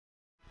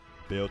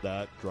Build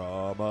that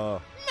drama.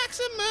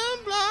 Maximum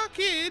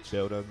blockage.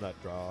 Building that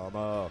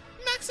drama.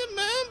 Maximum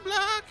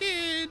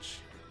blockage.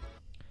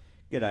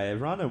 G'day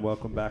everyone and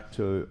welcome back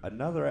to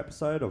another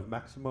episode of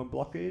Maximum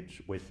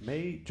Blockage with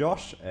me,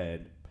 Josh,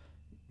 and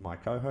my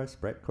co-host,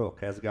 Brett Cook.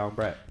 How's it going,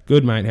 Brett?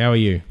 Good, mate. How are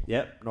you?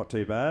 Yep, not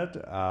too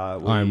bad.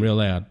 I am real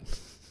loud.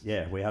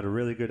 Yeah, we had a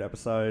really good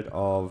episode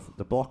of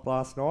The Block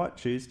last night,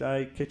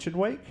 Tuesday Kitchen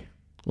Week.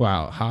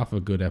 Wow, half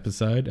a good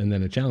episode and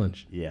then a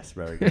challenge. Yes,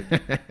 very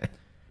good.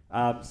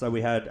 So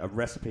we had a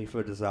recipe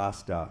for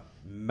disaster.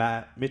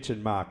 Mitch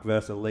and Mark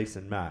versus Elise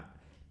and Matt.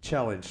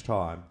 Challenge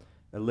time.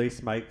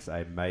 Elise makes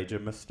a major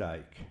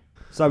mistake.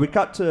 So we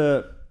cut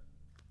to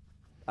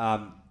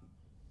Matt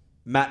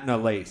and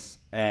Elise,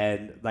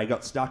 and they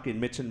got stuck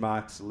in Mitch and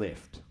Mark's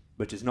lift,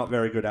 which is not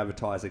very good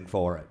advertising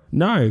for it.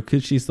 No,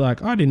 because she's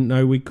like, I didn't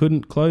know we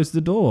couldn't close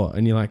the door.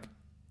 And you're like,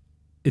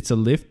 it's a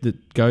lift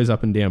that goes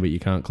up and down, but you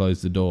can't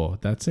close the door.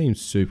 That seems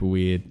super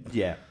weird.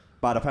 Yeah.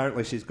 But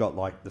apparently she's got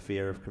like the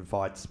fear of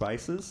confined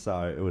spaces,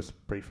 so it was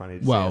pretty funny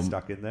to see her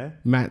stuck in there.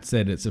 Matt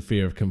said it's a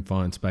fear of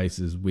confined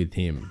spaces with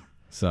him.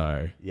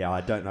 So yeah,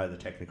 I don't know the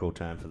technical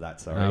term for that.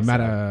 Sorry,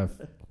 Matterphobia?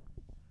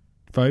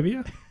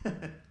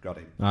 Got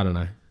him. I don't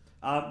know.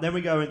 Then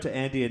we go into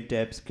Andy and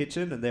Deb's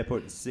kitchen, and they're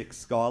putting 6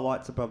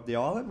 skylights above the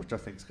island, which I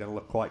think is going to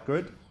look quite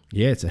good.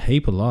 Yeah, it's a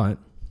heap of light.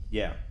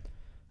 Yeah.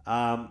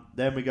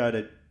 Then we go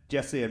to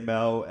Jesse and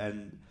Mel,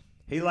 and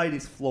he laid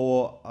his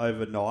floor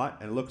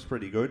overnight, and it looks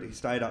pretty good. He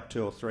stayed up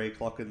till 3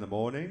 o'clock in the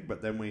morning,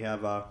 but then we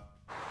have a...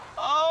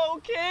 Oh,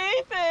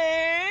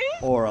 Keithy!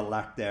 Or a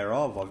lack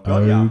thereof. I've got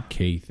ya. Oh,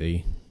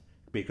 Keithy.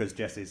 Because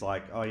Jesse's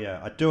like, oh yeah,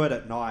 I do it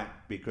at night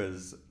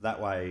because that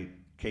way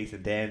Keith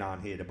and Dan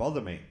aren't here to bother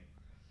me,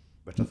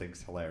 which I think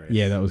is hilarious.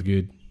 Yeah, that was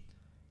good.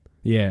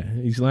 Yeah,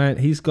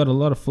 he's got a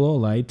lot of floor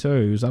laid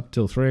too. He was up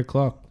till 3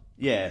 o'clock.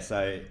 Yeah,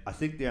 so I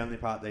think the only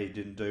part that he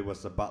didn't do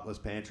was the butler's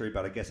pantry,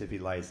 but I guess if he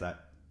lays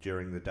that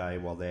during the day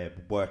while they're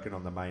working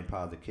on the main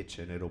part of the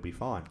kitchen, it'll be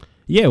fine.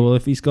 Yeah, well,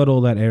 if he's got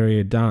all that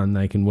area done,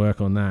 they can work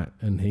on that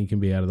and he can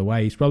be out of the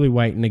way. He's probably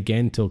waiting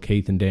again till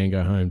Keith and Dan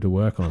go home to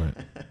work on it.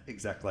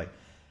 Exactly.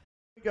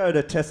 We go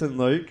to Tess and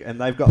Luke, and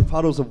they've got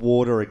puddles of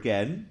water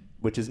again,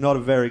 which is not a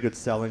very good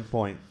selling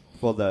point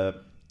for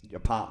the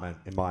apartment,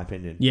 in my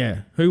opinion.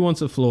 Yeah, who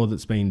wants a floor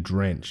that's been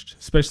drenched,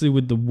 especially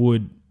with the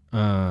wood,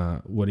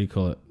 what do you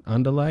call it,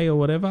 underlay or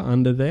whatever,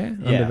 under there,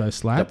 under those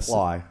slats? The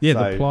ply. Yeah,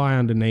 so, the ply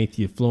underneath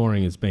your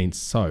flooring has been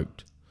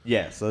soaked.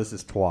 Yeah, so this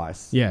is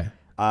twice. Yeah.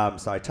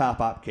 So tarp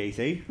up,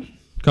 Keithy.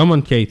 Come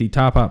on, Keithy,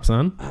 tarp up,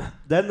 son.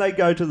 Then they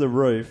go to the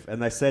roof,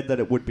 and they said that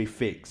it would be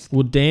fixed.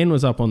 Well, Dan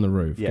was up on the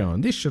roof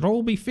going, this should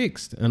all be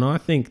fixed. And I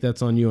think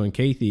that's on you and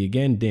Keithy.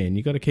 Again, Dan,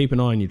 you got to keep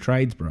an eye on your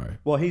trades, bro.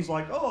 Well, he's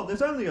like, oh,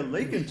 there's only a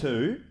leak in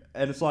 2.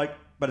 And it's like,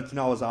 but it's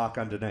Noah's Ark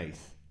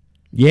underneath.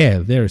 Yeah,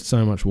 there is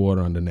so much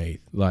water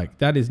underneath. Like,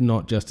 that is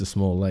not just a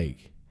small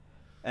leak.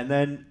 And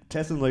then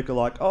Tess and Luke are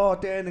like, oh,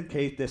 Dan and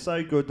Keith, they're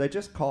so good. They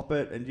just cop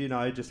it and,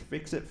 just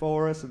fix it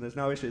for us and there's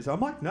no issues. I'm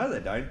like, no, they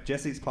don't.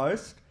 Jesse's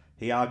post,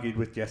 he argued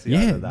with Jesse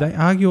over that. They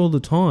argue all the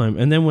time.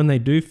 And then when they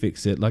do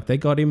fix it, like they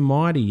got him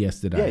mighty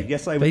yesterday. Yeah,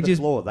 yesterday with the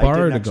floor. They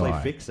didn't actually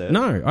fix it.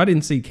 No, I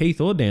didn't see Keith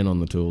or Dan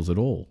on the tools at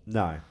all.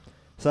 No.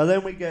 So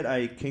then we get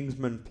a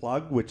Kingsman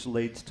plug, which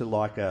leads to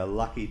like a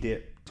Lucky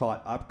Dip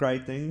type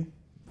upgrade thing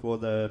for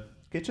the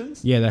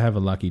kitchens. Yeah, they have a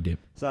Lucky Dip.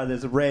 So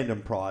there's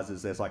random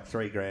prizes. There's like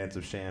 3 grams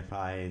of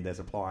champagne. There's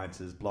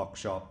appliances, block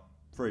shop,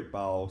 fruit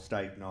bowl,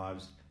 steak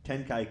knives,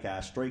 10K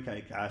cash,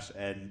 3K cash,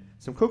 and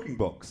some cooking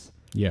books.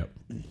 Yep.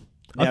 Now,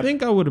 I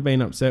think I would have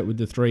been upset with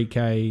the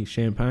 3K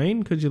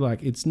champagne because you're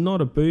like, it's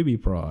not a booby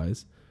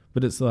prize,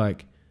 but it's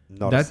like...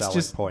 Not a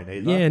selling point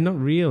either. Yeah, not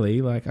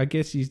really. Like, I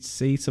guess you'd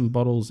see some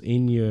bottles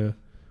in your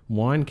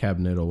wine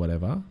cabinet or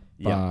whatever,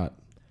 but...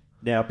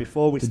 Now,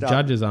 before we the start...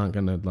 judges aren't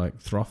going to,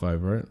 like, froth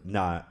over it.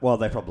 No. Well,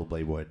 they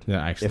probably would.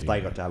 Yeah, actually. If they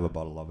got to have a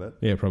bottle of it.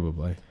 Yeah,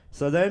 probably.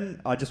 So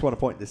then, I just want to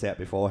point this out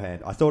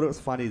beforehand. I thought it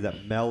was funny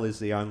that Mel is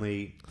the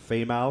only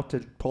female to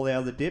pull out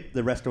of the dip.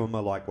 The rest of them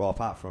are like, well,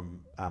 apart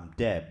from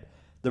Deb,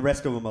 the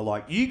rest of them are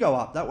like, you go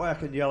up. That way I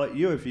can yell at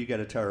you if you get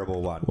a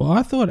terrible one. Well,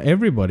 I thought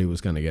everybody was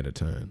going to get a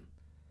turn.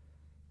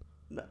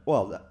 No,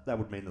 well, that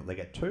would mean that they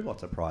get 2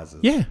 lots of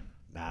prizes. Yeah.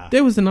 Nah.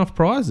 There was enough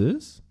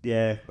prizes.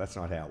 Yeah, that's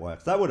not how it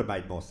works. That would have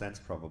made more sense,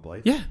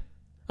 probably. Yeah.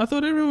 I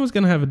thought everyone was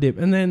going to have a dip.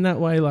 And then that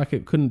way, like,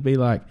 it couldn't be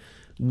like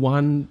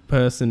one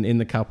person in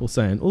the couple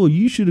saying, oh,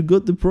 you should have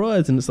got the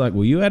prize. And it's like,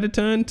 well, you had a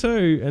turn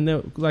too. And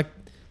they're like,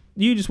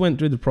 you just went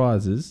through the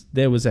prizes.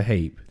 There was a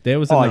heap. There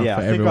was enough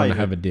for everyone to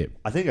have a dip.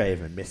 I think I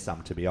even missed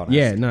some, to be honest.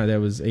 Yeah, no, there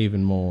was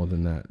even more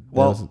than that.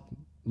 There was a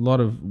lot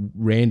of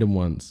random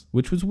ones,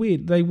 which was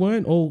weird. They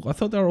weren't all... I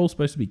thought they were all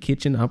supposed to be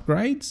kitchen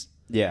upgrades.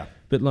 Yeah.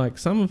 But, like,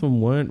 some of them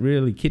weren't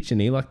really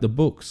kitchen-y, like the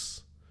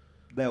books.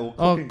 They're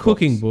all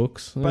cooking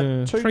books. But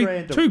yeah.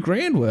 $2,000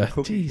 $2,000 worth.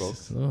 cooking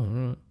Jesus. books. Oh,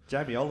 right.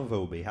 Jamie Oliver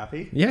will be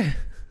happy. Yeah.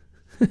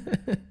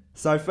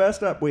 So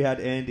first up, we had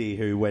Andy,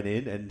 who went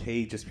in and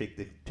he just picked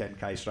the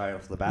 10K straight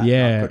off the bat.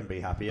 Yeah. I couldn't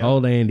be happier.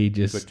 Old Andy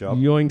just Good job.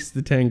 yoinks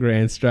the 10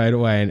 grand straight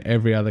away, and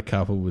every other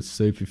couple was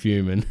super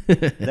fuming.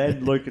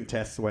 Then Luke and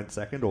Tess went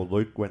second, or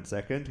Luke went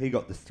second. He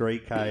got the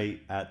 3K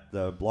at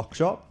the block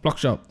shop. Block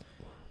shop.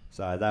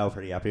 So they were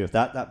pretty happy with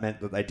that. That meant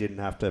that they didn't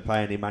have to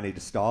pay any money to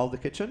style the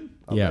kitchen,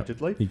 Yeah.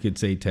 allegedly. You could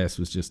see Tess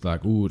was just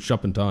like, ooh, it's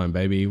shopping time,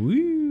 baby.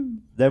 Woo.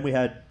 Then we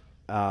had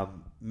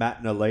Matt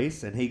and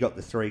Elise, and he got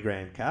the 3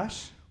 grand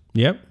cash.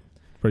 Yep.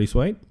 Pretty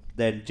sweet.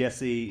 Then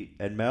Jessie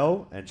and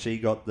Mel, and she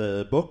got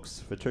the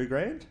books for 2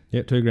 grand.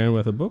 Yep, 2 grand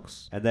worth of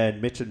books. And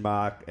then Mitch and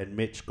Mark, and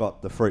Mitch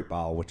got the fruit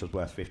bowl, which was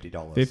worth $50.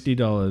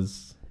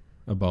 $50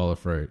 a bowl of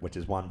fruit. Which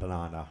is 1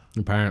 banana.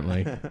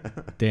 Apparently.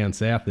 Down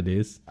south it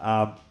is.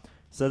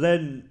 So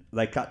then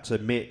they cut to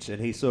Mitch, and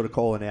he's sort of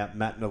calling out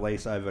Matt and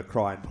Elise over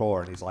crying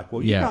poor, and he's like,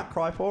 well, you Yeah. can't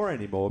cry poor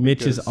anymore.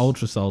 Mitch is because-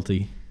 ultra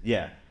salty.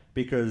 Yeah,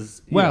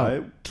 because, you Well,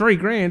 know, 3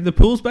 grand, the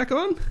pool's back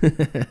on?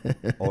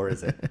 or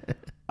is it?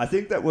 I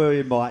think that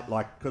we might,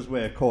 like, because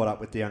we're caught up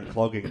with the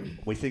unclogging,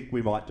 we think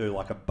we might do,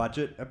 like, a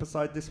budget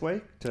episode this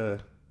week to,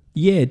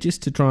 Yeah,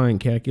 just to try and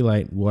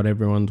calculate what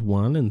everyone's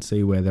won and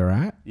see where they're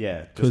at. yeah.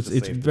 just Because to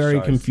it's see if the very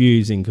shows-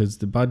 confusing because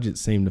the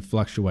budgets seem to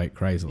fluctuate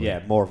crazily.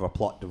 Yeah, more of a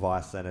plot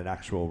device than an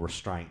actual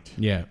restraint.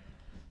 Yeah.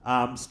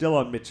 Still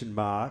on Mitch and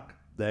Mark,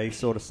 they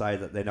sort of say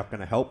that they're not going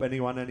to help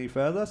anyone any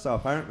further. So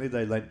apparently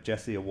they lent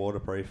Jessie a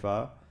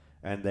waterproofer,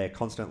 and they're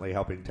constantly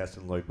helping Tess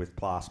and Luke with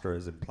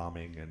plasterers and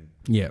plumbing and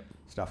Yeah.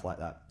 stuff like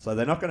that. So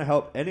they're not going to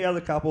help any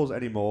other couples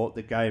anymore.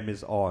 The game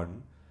is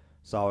on.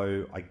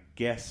 So I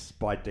guess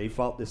by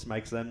default this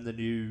makes them the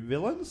new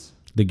villains.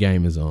 The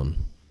game is on.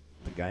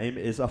 The game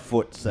is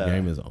afoot, sir. The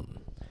game is on.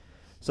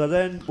 So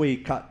then we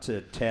cut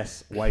to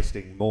Tess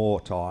wasting more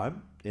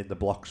time in the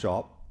block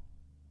shop.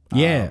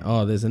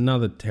 Yeah. There's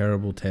another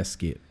terrible test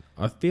skit.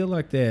 I feel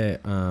like they're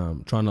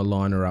trying to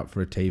line her up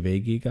for a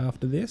TV gig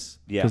after this.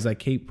 Yeah. Because they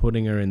keep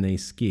putting her in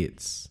these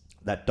skits.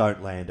 That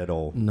don't land at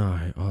all.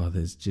 No.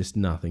 There's just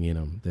nothing in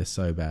them. They're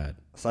so bad.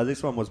 So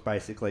this one was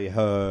basically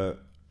her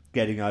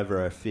getting over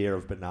her fear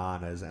of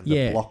bananas, and the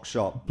Yeah. block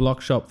shop,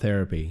 Block shop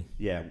therapy.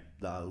 yeah,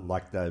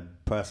 like the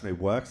person who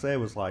works there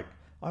was like,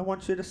 I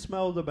want you to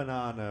smell the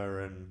banana,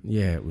 and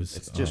Yeah, it was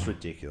it's just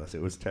ridiculous.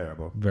 It was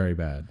terrible. very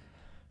bad.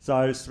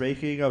 So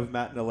speaking of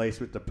Matt and Elise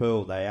with the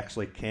pool, they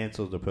actually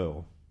cancelled the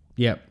pool.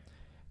 Yep.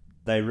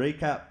 They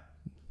recap.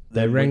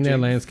 They them rang their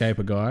whinging-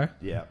 landscaper guy,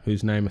 Yeah,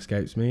 whose name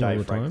escapes me all Dave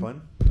the time.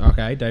 Franklin.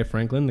 Okay, Dave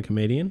Franklin, the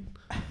comedian.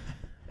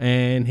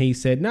 And he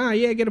said, nah,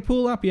 yeah, get a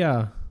pool up,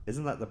 yeah.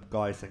 Isn't that the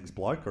guy who sings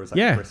bloke, or is that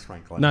Yeah. Chris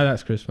Franklin? No,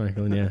 that's Chris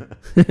Franklin,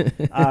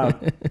 yeah.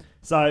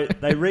 So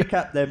they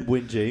recap them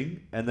whinging,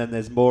 and then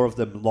there's more of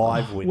them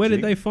live whinging. Where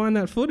did they find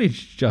that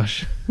footage,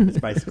 Josh? It's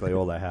basically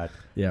all they had.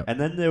 Yeah. And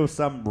then there was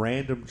some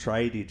random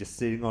tradie just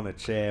sitting on a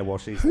chair while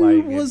she's Who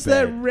laying was in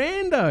that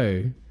bed.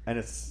 rando?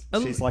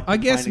 And she's like, I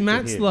guess complaining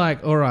to Matt's him.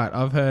 like, all right,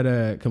 I've heard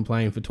her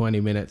complain for 20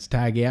 minutes.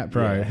 Tag out,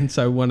 bro. Yeah. And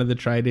so one of the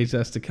tradies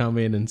has to come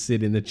in and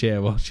sit in the chair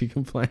while she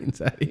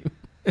complains at him.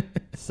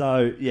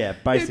 So yeah, Yeah,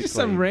 basically just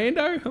some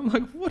rando. I'm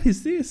like, what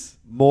is this?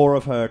 more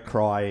of her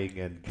crying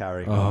and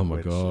carrying Oh on, my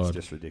which God. is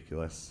just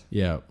ridiculous.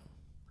 Yeah.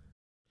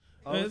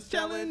 It's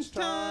challenge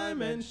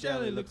time and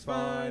Shelley looks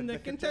fine. The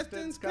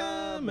contestants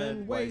come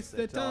and waste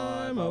their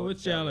time. Oh,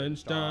 it's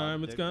challenge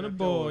time. It's gonna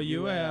bore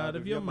you out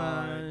of your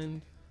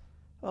mind.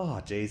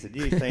 Oh, geez, a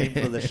new theme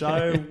for the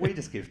show. We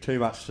just give too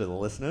much to the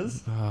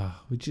listeners.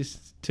 We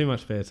just too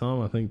much fair time,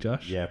 I think,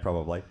 Josh. Yeah,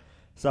 probably.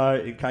 So,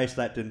 in case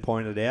that didn't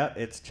point it out,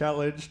 it's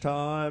challenge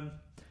time.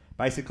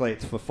 Basically,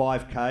 it's for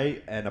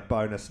 5K and a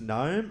bonus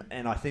gnome,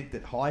 and I think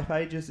that High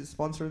Pages is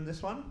sponsoring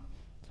this one.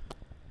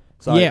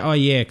 So,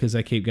 yeah, because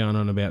they keep going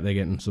on about they're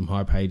getting some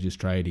High Pages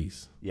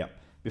tradies. Yep.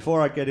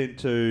 Before I get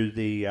into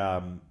the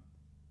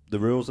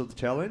rules of the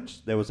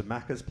challenge, there was a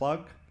Macca's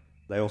plug.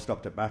 They all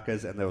stopped at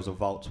Macca's, and there was a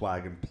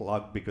Volkswagen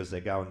plug because they're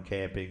going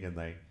camping, and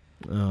they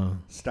Oh,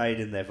 stayed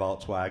in their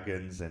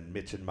Volkswagens, and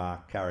Mitch and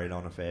Mark carried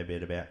on a fair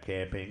bit about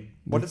camping.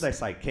 What did they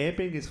say?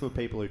 Camping is for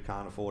people who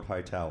can't afford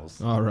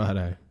hotels,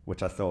 righto.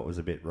 which I thought was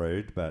a bit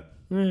rude, but...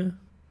 Yeah.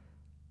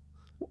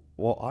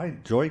 Well, I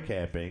enjoy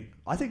camping.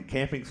 I think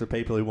camping's for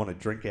people who want to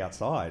drink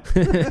outside.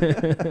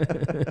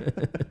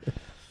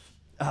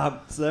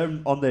 So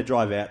then on their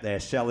drive out there,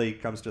 Shelley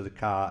comes to the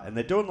car, and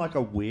they're doing like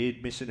a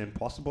weird Mission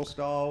Impossible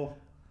style.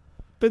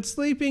 But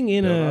sleeping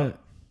in a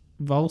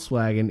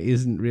Volkswagen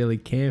isn't really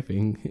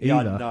camping Yeah,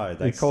 either. I know.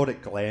 They called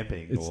it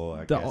glamping,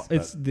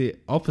 It's the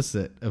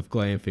opposite of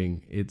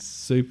glamping. It's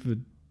super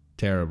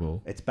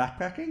terrible. it's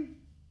backpacking?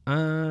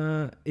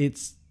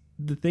 It's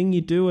the thing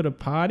you do at a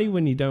party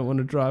when you don't want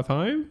to drive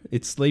home.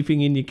 It's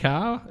sleeping in your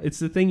car. It's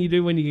the thing you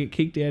do when you get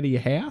kicked out of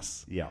your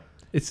house. Yeah.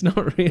 It's not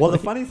really. Well, the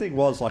funny thing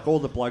was, like, all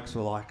the blokes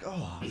were like,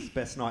 oh, it's the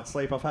best night's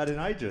sleep I've had in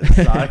ages.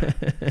 So,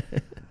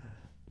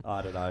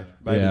 I don't know.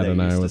 Maybe Yeah, I they're don't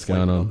know used to what's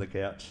sleeping going on. the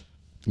couch.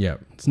 Yeah,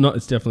 it's not.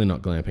 It's definitely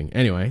not glamping.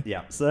 Anyway,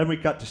 Yeah. So then we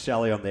cut to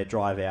Shelley on their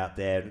drive out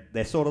there.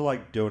 They're sort of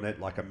like doing it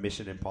like a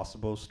Mission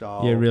Impossible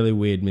style. yeah, really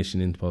weird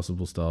Mission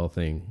Impossible style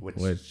thing Which-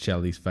 where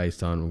Shelley's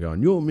FaceTime and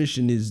going, "Your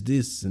mission is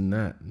this and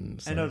that." And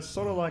it's And like, it's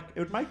sort of like, it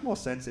would make more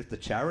sense if the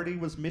charity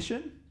was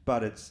Mission,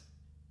 but it's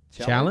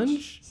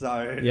Challenge?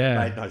 So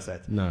Yeah. it made no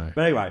sense. no.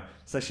 But anyway,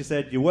 so she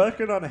said, you're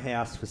working on a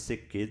house for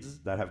sick kids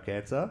that have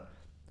cancer.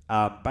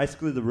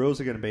 Basically, the rules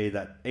are going to be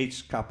that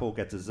each couple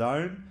gets a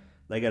zone.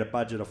 They get a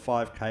budget of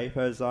 $5,000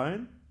 per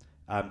zone.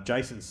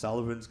 Jason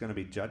Sullivan's going to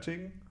be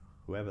judging,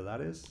 whoever that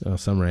is. Oh,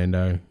 some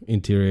rando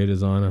interior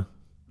designer.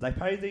 They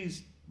pay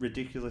these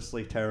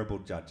ridiculously terrible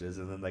judges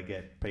and then they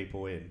get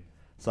people in.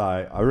 So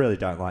I really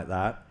don't like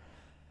that.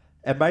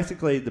 And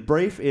basically, the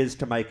brief is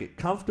to make it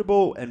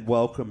comfortable and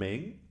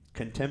welcoming,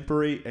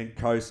 contemporary and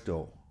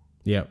coastal.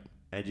 Yep.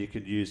 And you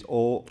can use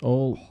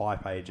all high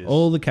pages.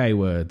 All the K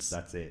words.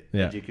 That's it.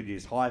 Yeah. And you can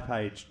use high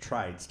page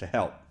trades to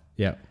help.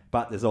 Yep.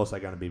 But there's also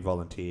going to be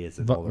volunteers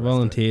and all the rest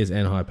Volunteers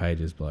and high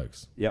pages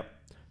blokes. of it. Yep.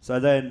 So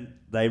then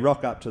they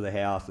rock up to the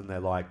house and they're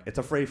like, it's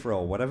a free for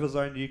all. Whatever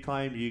zone you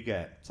claim, you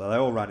get. So they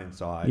all run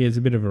inside. Yeah, it's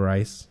a bit of a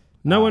race.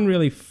 No one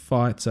really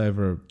fights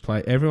over a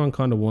play. Everyone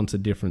kind of wants a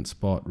different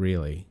spot,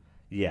 really.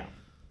 Yeah.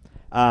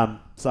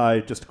 So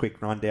just a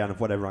quick rundown of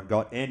what everyone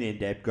got. Andy and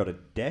Deb got a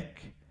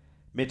deck.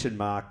 Mitch and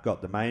Mark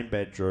got the main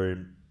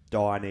bedroom,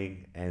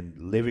 dining, and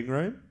living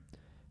room.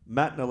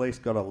 Matt and Elise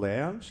got a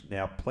lounge.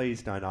 Now,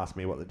 please don't ask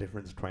me what the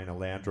difference between a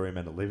lounge room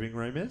and a living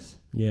room is.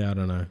 Yeah, I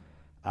don't know.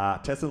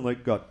 Tess and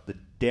Luke got the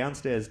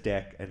downstairs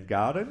deck and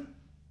garden.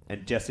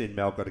 And Jesse and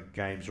Mel got a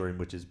games room,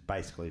 which is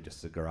basically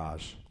just a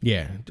garage.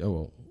 Yeah,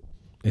 well,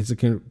 it's a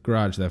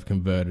garage they've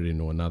converted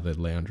into another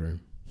lounge room.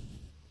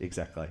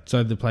 Exactly.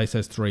 So the place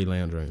has 3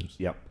 lounge rooms.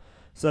 Yep.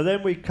 So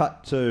then we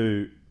cut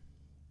to,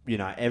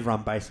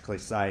 everyone basically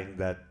saying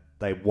that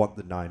they want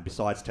the gnome,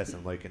 besides Tess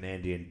and Luke and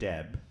Andy and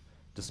Deb,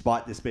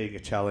 despite this being a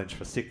challenge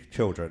for sick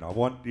children. I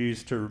want you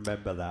to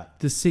remember that.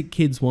 The sick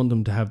kids want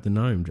them to have the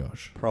gnome,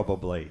 Josh.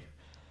 Probably.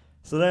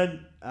 So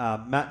then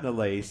Matt and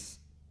Elise,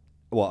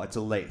 well, it's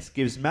Elise,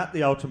 gives Matt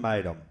the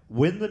ultimatum,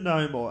 win the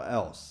gnome or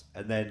else.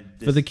 And then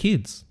For the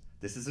kids.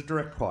 This is a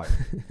direct quote.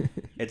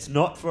 It's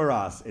not for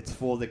us, it's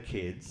for the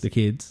kids. The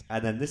kids.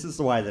 And then this is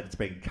the way that it's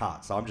been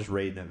cut, so I'm just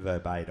reading it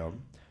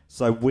verbatim.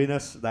 So win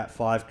us that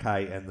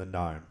 $5,000 and the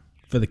gnome.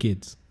 For the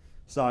kids.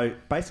 So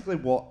basically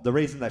the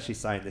reason that she's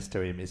saying this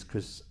to him is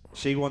because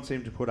she wants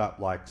him to put up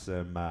like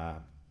some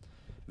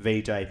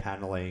VJ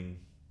paneling,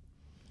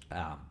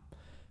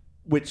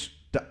 which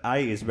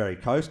A is very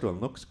coastal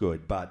and looks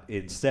good, but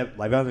they've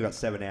only got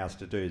 7 hours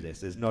to do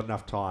this. There's not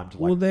enough time to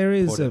Well, there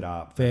is put it a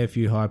up. fair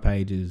few high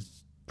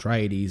pages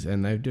tradies,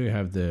 and they do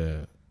have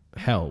the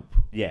help.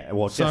 Yeah,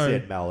 well, So Jesse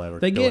and Mel are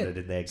they doing get- it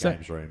in their so-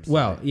 games rooms.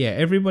 Well, yeah,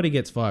 everybody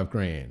gets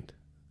 $5,000.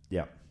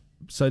 yeah.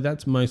 So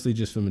that's mostly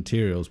just for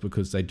materials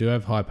because they do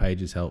have high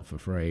pages help for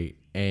free.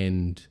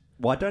 And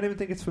Well, I don't even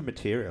think it's for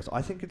materials.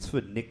 I think it's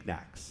for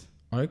knickknacks.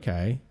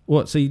 okay,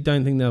 what? So you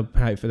don't think they'll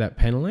pay for that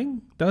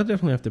paneling? They'll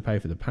definitely have to pay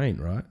for the paint,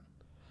 right?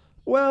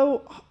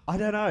 Well, I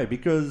don't know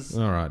because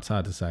All right, it's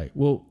hard to say.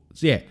 Well,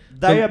 yeah,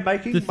 they are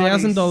making the money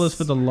 $1,000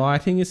 for the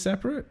lighting is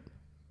separate.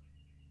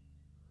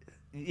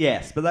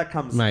 Yes, but that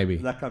comes Maybe.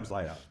 that comes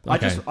later.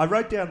 Okay. I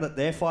wrote down that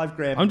their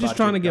 $5,000. I'm just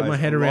trying to get my goes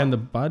head a around the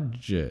lot-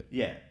 budget.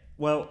 Yeah.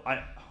 Well,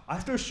 I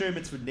have to assume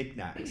it's for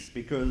knickknacks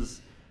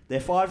because their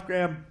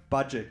 $5,000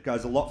 budget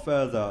goes a lot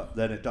further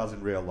than it does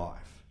in real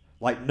life.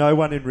 Like no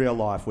one in real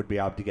life would be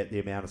able to get the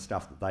amount of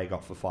stuff that they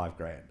got for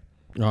 $5,000.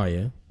 Oh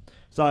yeah,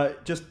 So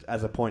just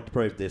as a point to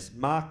prove this,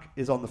 Mark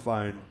is on the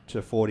phone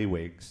to 40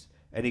 Wigs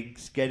and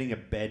he's getting a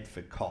bed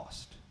for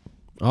cost.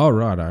 oh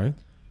righto.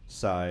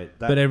 So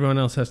that, But everyone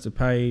else has to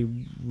pay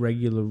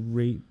regular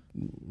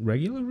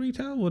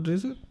retail. What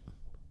is it?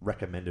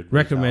 recommended retail.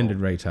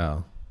 Recommended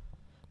retail.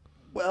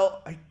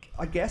 Well,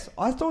 I guess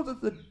I thought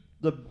that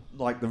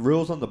the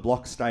rules on the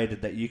block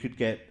stated that you could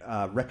get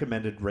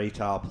recommended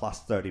retail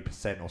plus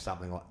 30% or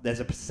something like. There's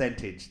a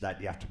percentage that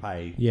you have to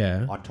pay.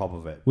 Yeah. On top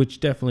of it, Which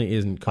definitely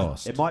isn't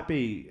cost. it might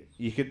be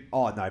you could.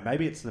 Oh no,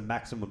 maybe it's the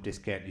maximum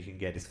discount you can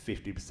get is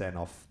 50%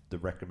 off the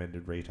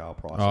recommended retail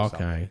price. Oh, or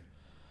something. okay.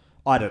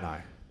 I don't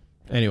know.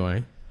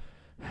 Anyway,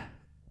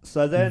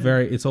 So then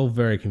it's all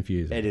very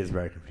confusing. it is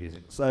very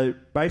confusing. So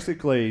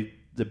basically,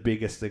 the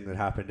biggest thing that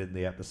happened in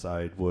the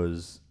episode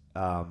was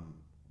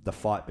the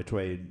fight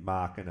between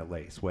Mark and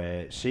Elise,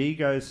 where she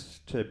goes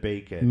to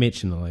Beacon.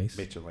 Mitch and Elise.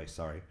 Mitch and Elise,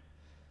 sorry.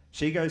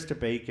 She goes to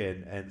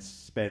Beacon and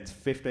spends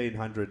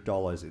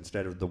 $1,500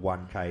 instead of the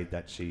 $1,000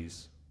 that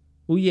she's.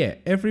 Well, yeah,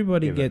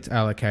 everybody Given. gets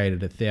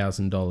allocated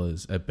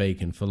 $1,000 at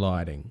Beacon for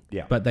lighting.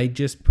 Yeah. But they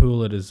just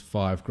pool it as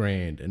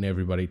 $5,000, and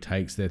everybody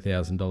takes their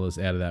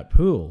 $1,000 out of that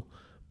pool.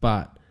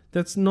 But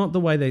that's not the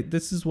way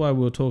this is why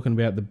we were talking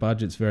about the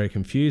budget's very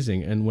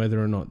confusing, and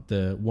whether or not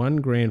the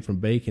 $1,000 from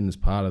Beacon is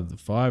part of the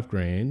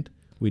 $5,000,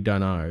 we don't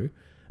know.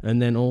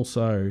 And then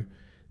also,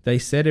 they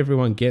said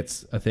everyone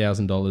gets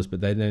 $1,000,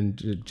 but they then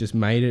just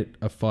made it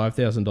a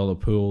 $5,000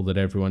 pool that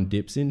everyone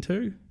dips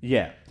into.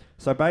 Yeah.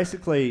 So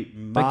basically,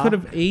 They could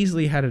have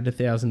easily had it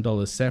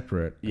 $1,000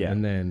 separate. Yeah.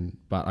 And then,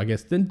 but I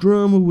guess then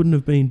drama wouldn't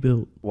have been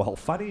built. Well,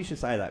 funny you should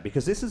say that,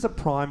 because this is a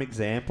prime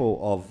example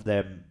of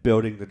them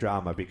building the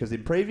drama, because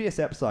in previous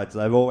episodes,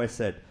 they've always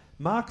said,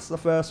 Mark's the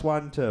first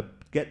one to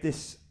get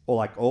this, or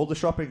like all the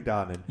shopping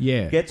done, and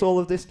Yeah. gets all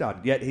of this done,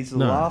 yet he's the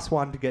No. last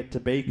one to get to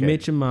Beacon.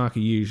 Mitch and Mark are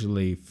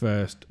usually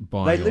first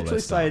buying They all literally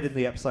that say stuff. it in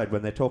the episode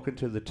when they're talking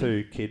to the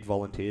two kid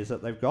volunteers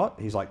that they've got.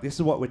 He's like, this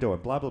is what we're doing,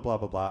 blah, blah, blah,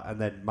 blah, blah. And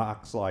then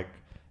Mark's like,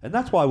 and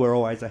that's why we're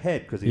always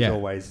ahead, because he's Yeah.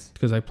 always...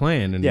 Because they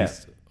plan and Yeah.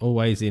 he's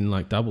always in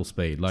like double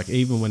speed. Like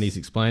even when he's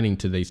explaining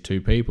to these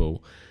two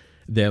people,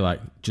 they're like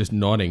just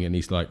nodding and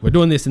he's like, we're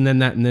doing this and then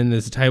that, and then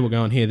there's a table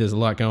going here, there's a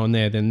light going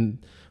there, then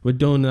we're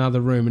doing another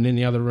room, and in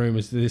the other room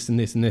is this and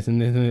this and this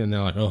and this, and they're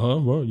like,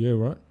 well, yeah,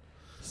 right.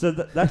 So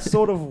that's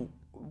sort of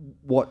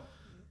what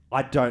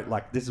I don't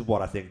like. This is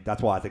what I think.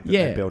 That's why I think that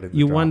they're Yeah, building the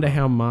you drama. wonder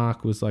how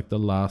Mark was like the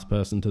last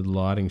person to the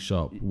lighting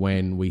shop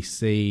when we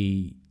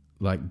see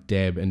like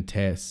Deb and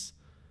Tess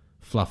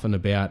fluffing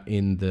about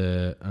in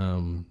the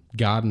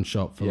garden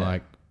shop for Yeah.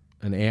 like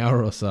an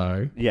hour or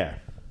so. Yeah.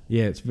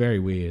 Yeah, it's very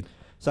weird.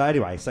 So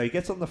anyway, so he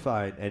gets on the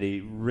phone and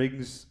he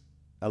rings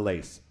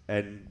Elise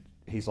and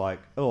he's like,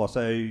 oh,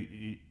 so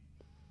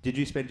did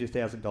you spend your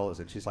 $1,000?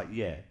 And she's like,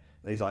 yeah.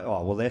 And he's like,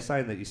 oh, well, they're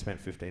saying that you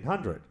spent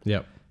 $1,500.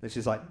 Yep. And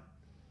she's like,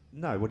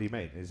 no, what do you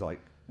mean? He's like,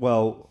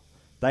 well,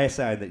 they're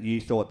saying that you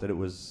thought that it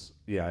was,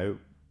 you know,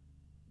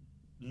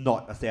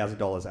 not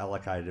 $1,000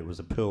 allocated, it was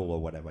a pool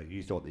or whatever.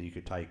 You thought that you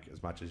could take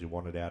as much as you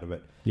wanted out of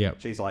it. Yep.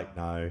 She's like,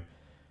 no.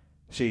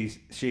 She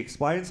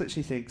explains that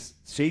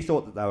she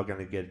thought that they were going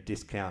to get a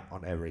discount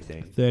on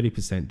everything.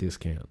 30%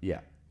 discount. Yeah.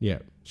 Yeah.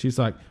 She's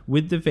like,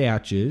 with the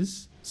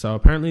vouchers, so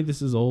apparently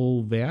this is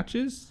all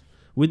vouchers.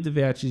 With the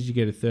vouchers, you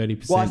get a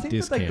 30% Well, I think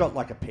discount. that they got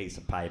like a piece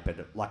of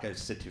paper, like a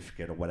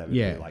certificate or whatever.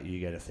 Yeah. Like you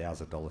get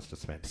 $1,000 to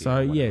spend. Here So,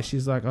 or yeah, whatever.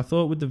 she's like, I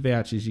thought with the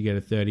vouchers, you get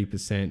a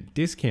 30%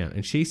 discount.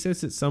 And she says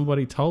that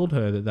somebody told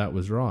her that that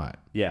was right.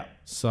 Yeah.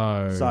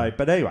 So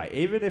But anyway,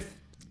 even if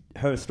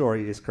her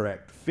story is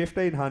correct,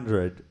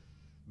 $1,500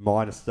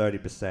 minus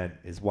 30%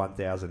 is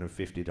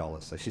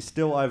 $1,050. So she's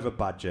still over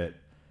budget,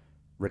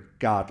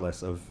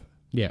 regardless of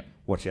yeah.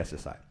 what she has to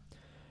say.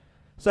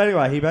 So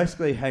anyway, he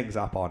basically hangs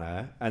up on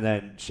her, and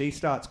then she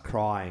starts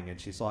crying, and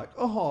she's like,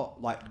 "Oh,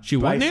 like She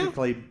what now?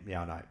 basically,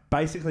 yeah, I know,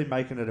 basically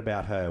making it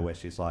about her, where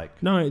she's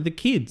like, No, the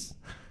kids.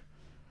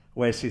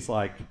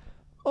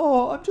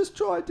 oh, I'm just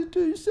trying to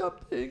do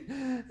something,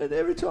 and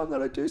every time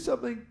that I do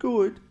something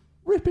good,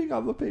 ripping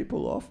other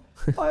people off,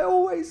 I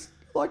always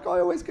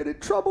get in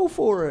trouble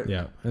for it.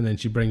 Yeah. And then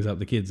she brings up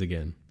the kids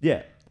again.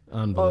 Yeah,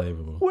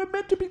 Unbelievable. we're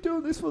meant to be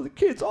doing this for the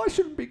kids. I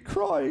shouldn't be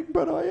crying,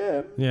 but I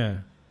am. Yeah.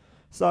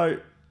 So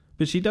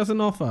But she doesn't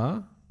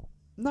offer,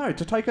 no,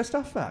 to take her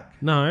stuff back.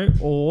 no,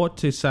 or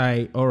to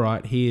say, all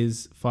right,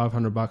 here's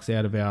 $500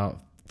 out of our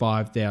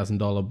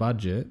 $5,000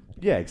 budget.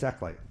 Yeah,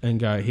 exactly. And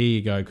go, here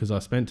you go, because I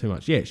spent too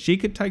much. Yeah, she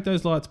could take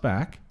those lights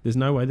back. There's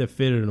no way they've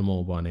fitted them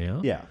all by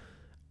now. Yeah.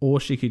 Or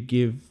she could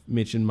give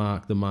Mitch and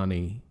Mark the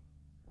money.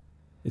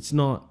 It's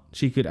not,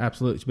 she could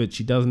absolutely, but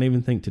she doesn't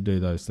even think to do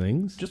those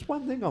things. Just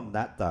one thing on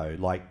that though,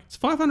 like, It's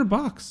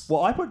 $500.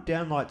 well, I put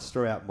downlights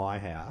throughout my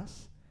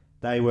house.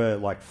 They were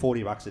like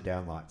 $40 a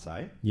downlight,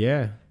 say.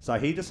 Yeah. So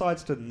he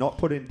decides to not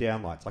put in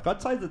downlights. Like,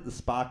 I'd say that the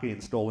Sparky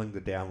installing the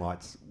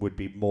downlights would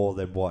be more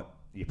than what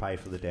you pay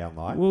for the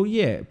downlight. Well,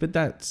 yeah, but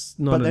that's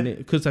not But then-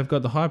 because they've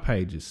got the high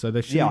pages, so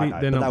they shouldn't I be,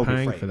 know, they're but that not would be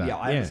paying free. for that. Yeah,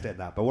 I understand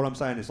that. But what I'm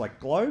saying is, like,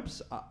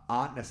 globes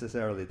aren't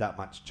necessarily that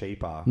much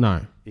cheaper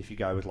No. if you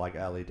go with, like,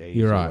 LEDs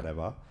You're or right.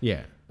 whatever.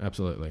 Yeah,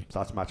 absolutely. So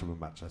that's much of a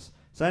muchness.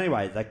 So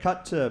anyway, they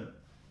cut to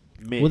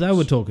Mitch. Well, they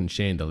were talking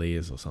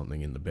chandeliers or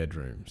something in the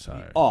bedroom,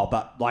 so Oh,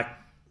 but, like,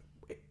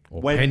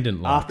 or when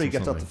pendant lights. after he or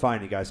gets off something. the phone,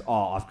 he goes,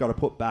 "Oh, I've got to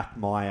put back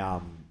my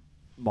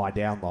my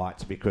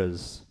downlights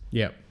because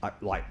Yep.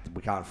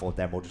 we can't afford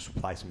them. We'll just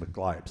replace them with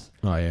globes."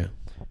 Oh yeah.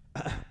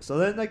 So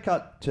then they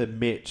cut to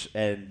Mitch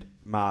and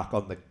Mark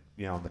on the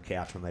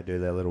couch when they do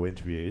their little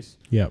interviews,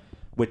 Yep.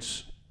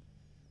 which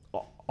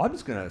I'm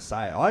just gonna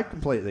say I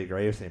completely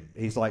agree with him.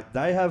 He's like,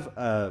 they have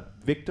a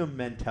victim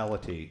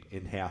mentality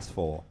in House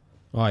 4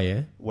 Oh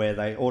yeah. where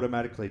they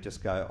automatically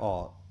just go,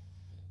 "Oh,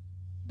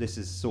 this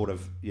is sort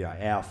of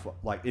our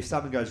like if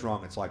something goes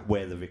wrong, it's like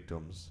we're the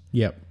victims."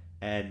 Yep.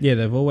 And Yeah,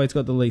 they've always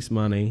got the least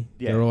money.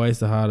 Yeah. They're always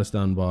the hardest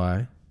done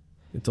by.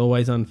 It's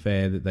always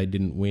unfair that they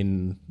didn't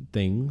win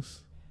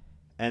things.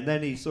 And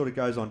then he sort of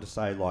goes on to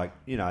say, like,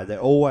 they're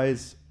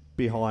always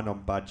behind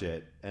on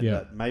budget and Yeah.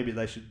 that maybe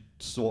they should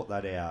sort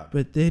that out.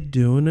 But they're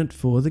doing it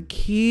for the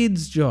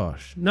kids,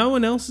 Josh. No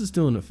one else is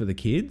doing it for the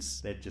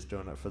kids. They're just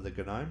doing it for the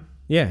gnome.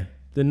 Yeah.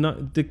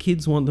 The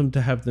kids want them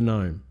to have the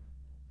gnome.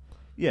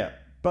 Yeah,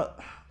 but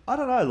I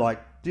don't know, like,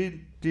 do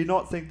you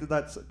not think that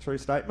that's a true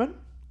statement?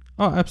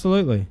 Oh,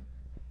 absolutely.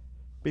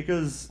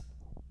 Because,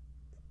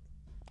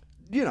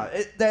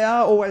 they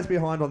are always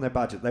behind on their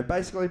budget. They've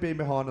basically been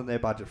behind on their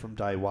budget from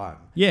day one.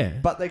 Yeah.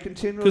 But they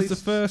continually... Because the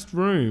first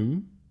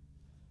room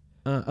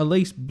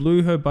Elise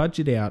blew her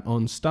budget out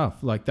on stuff.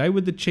 Like, they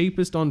were the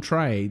cheapest on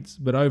trades,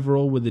 but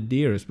overall were the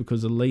dearest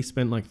because Elise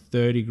spent like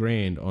 30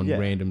 grand on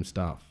random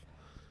stuff.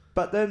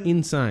 But then,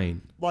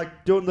 insane.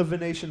 Like doing the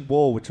Venetian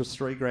wall, which was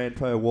 $3,000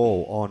 per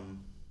wall on.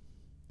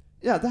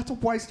 Yeah, that's a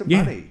waste of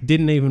money.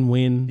 Didn't even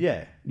win.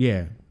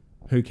 Yeah.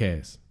 Who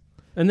cares?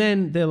 And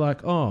then they're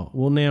like, oh,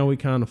 well, now we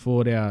can't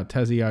afford our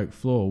Tassie oak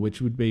floor,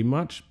 which would be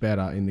much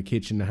better in the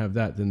kitchen to have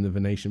that than the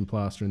Venetian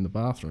plaster in the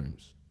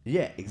bathrooms.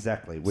 Yeah,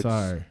 exactly. Which,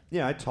 so,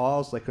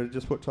 tiles, they could have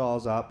just put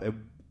tiles up.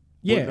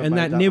 And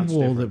that nib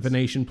wall that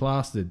Venetian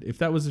plastered, if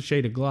that was a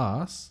sheet of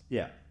glass,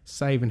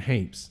 saving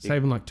heaps.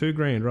 Saving like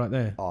 $2,000 right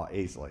there. Oh,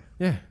 easily.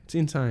 Yeah, it's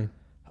insane.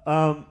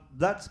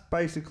 That's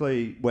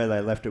basically where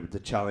they left it with the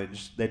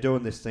challenge. They're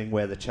doing this thing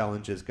where the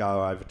challenges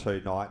go over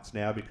 2 nights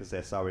now because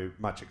there's so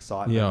much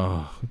excitement.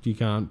 Yeah, you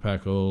can't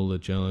pack all the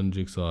challenge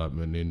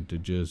excitement into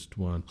just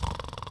one.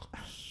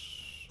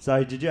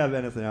 So, did you have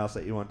anything else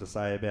that you want to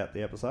say about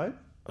the episode?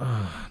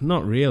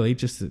 Not really,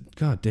 just that,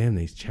 god damn,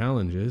 these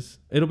challenges.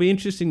 It'll be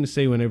interesting to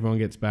see when everyone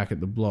gets back at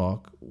the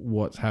block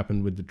what's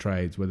happened with the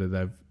trades, whether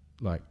they've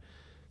like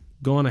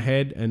gone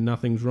ahead and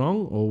nothing's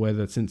wrong, or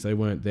whether since they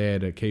weren't there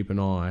to keep an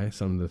eye,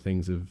 some of the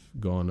things have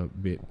gone a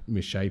bit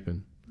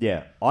misshapen.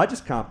 Yeah, I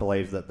just can't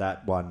believe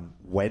that one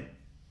went.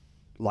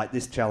 Like,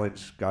 this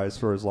challenge goes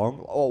for as long.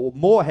 Or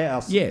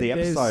Morehouse, the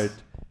episode,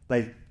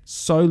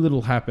 so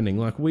little happening.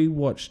 Like, we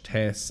watched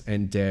Tess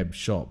and Deb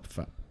shop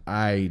for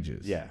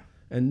ages. Yeah.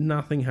 And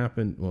nothing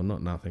happened. Well,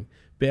 not nothing.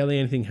 Barely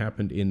anything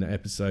happened in the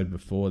episode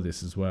before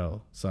this as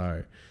well.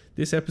 So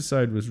this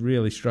episode was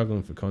really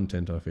struggling for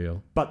content, I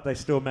feel. But they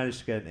still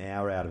managed to get an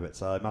hour out of it.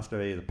 So they must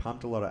have either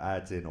pumped a lot of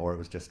ads in, or it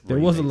was just... There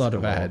was a lot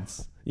of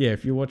ads. Yeah,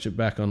 if you watch it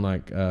back on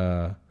like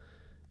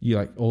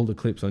all the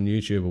clips on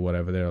YouTube or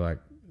whatever, they're like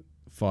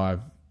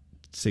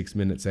 5-6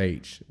 minutes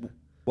each.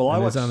 Well,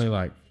 and there's only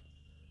like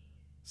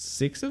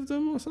 6 of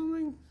them or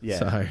something. Yeah.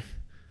 So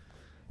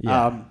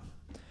yeah.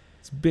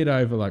 It's a bit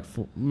over like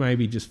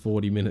maybe just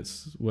 40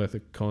 minutes worth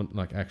of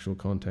actual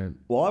content.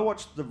 Well, I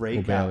watched the recap.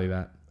 Or barely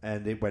that.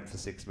 And it went for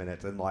 6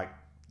 minutes, and like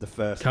the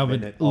first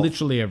covered minute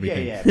literally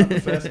everything. Yeah, but the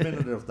first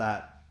minute of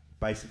that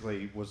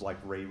basically was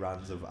like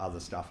reruns of other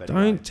stuff.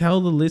 Anyway. Don't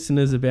tell the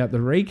listeners about the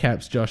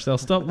recaps, Josh. They'll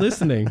stop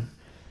listening.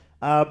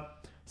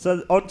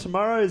 So on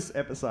tomorrow's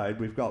episode,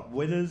 we've got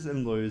winners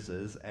and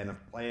losers, and a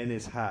plan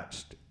is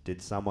hatched.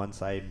 Did someone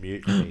say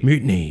mutiny?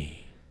 Mutiny.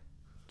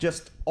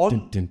 Just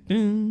on, dun,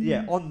 dun,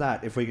 dun. On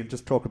that, if we can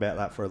just talk about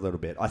that for a little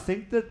bit. I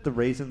think that the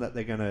reason that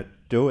they're going to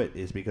do it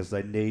is because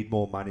they need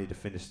more money to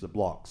finish the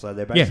block. So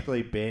they're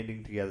basically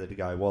banding together to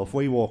go, well, if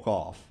we walk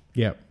off,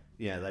 they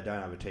don't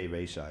have a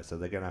TV show, so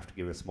they're going to have to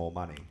give us more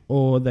money.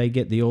 Or they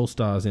get the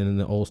All-Stars in, and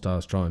the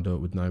All-Stars try and do it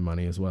with no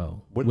money as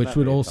well, which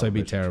would also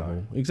be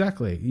terrible. Show?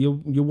 Exactly.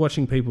 You're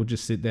watching people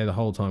just sit there the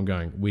whole time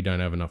going, we don't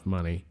have enough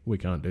money, we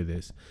can't do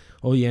this.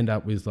 Or you end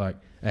up with like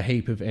a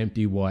heap of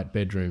empty white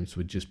bedrooms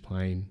with just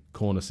plain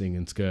cornicing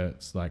and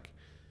skirts. Like,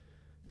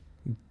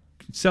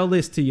 sell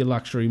this to your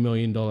luxury $1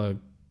 million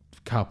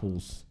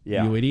couples,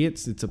 you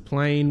idiots. It's a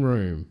plain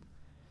room.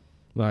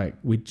 Like,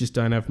 we just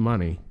don't have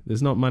money.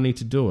 There's not money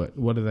to do it.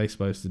 What are they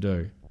supposed to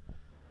do?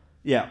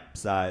 Yeah,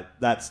 so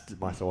that's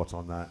my thoughts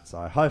on that.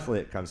 So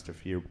hopefully it comes to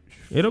few.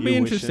 It'll be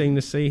interesting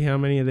to see how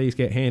many of these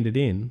get handed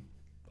in.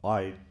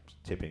 I'm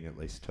tipping at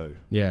least 2.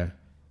 Yeah.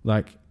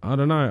 Like, I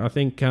don't know. I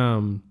think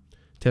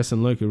Tess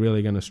and Luke are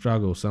really going to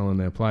struggle selling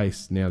their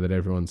place now that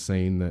everyone's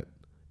seen that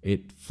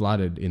it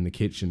flooded in the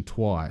kitchen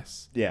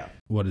twice. Yeah.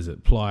 What is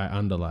it? Ply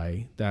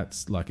underlay.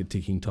 That's like a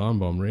ticking time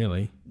bomb,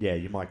 really. Yeah,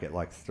 you might get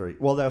like 3.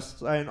 Well, they're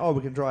saying,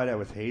 we can dry it out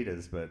with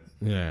heaters, but...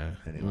 Yeah.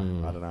 Anyway,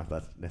 I don't know if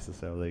that's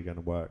necessarily going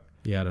to work.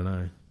 Yeah, I don't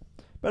know.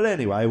 But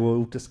anyway,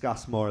 we'll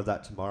discuss more of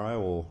that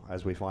tomorrow, or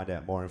as we find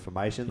out more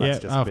information. That's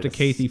just after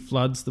Keithy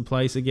floods the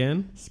place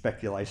again.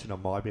 Speculation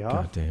on my behalf.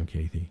 God damn,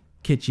 Keithy.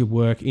 Get your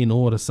work in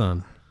order,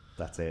 son.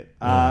 That's it.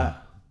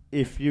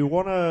 If you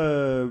want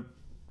to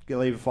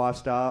leave a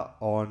 5-star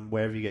on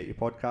wherever you get your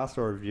podcast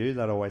or a review,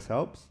 that always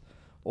helps.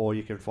 Or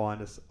you can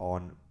find us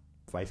on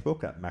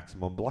Facebook at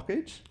Maximum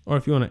Blockage. Or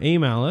if you want to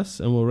email us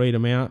and we'll read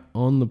them out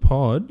on the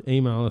pod,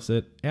 email us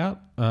at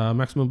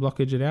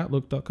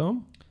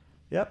maximumblockage@outlook.com.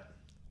 Yep.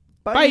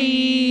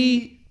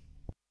 Bye.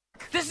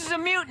 This is a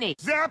mutiny.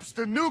 Zap's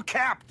the new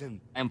captain.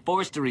 I'm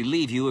forced to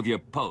relieve you of your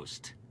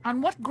post.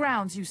 On what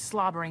grounds, you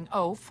slobbering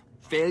oaf?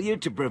 Failure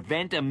to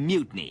prevent a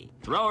mutiny.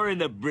 Throw her in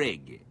the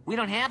brig. We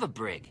don't have a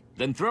brig.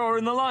 Then throw her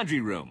in the laundry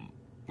room,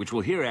 which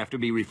will hereafter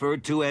be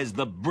referred to as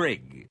the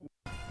brig.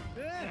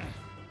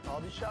 Oh,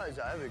 the show's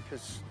over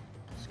because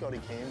Scotty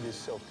Cam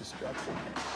just self-destructed.